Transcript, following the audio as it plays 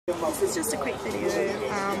This is just a quick video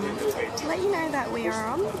to let you know that we are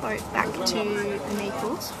on the boat back to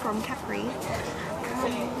Naples from Capri.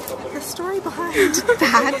 The story behind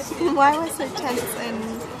that, why we're so tense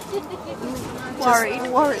and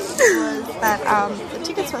worried was that the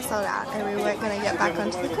tickets were sold out and we weren't going to get back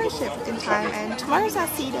onto the cruise ship in time, and tomorrow's our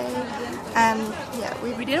sea day, and yeah,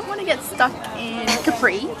 we didn't want to get stuck in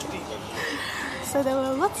Capri. So there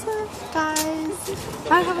were lots of guys,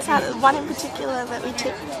 none of us had one in particular that we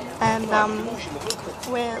tipped, and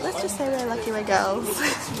let's just say we're lucky we're girls.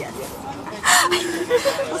 Yes.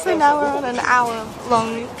 Also now we're on an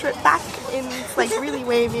hour-long trip back, it's like really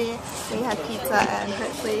wavy, we had pizza and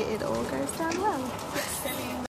hopefully it all goes down well.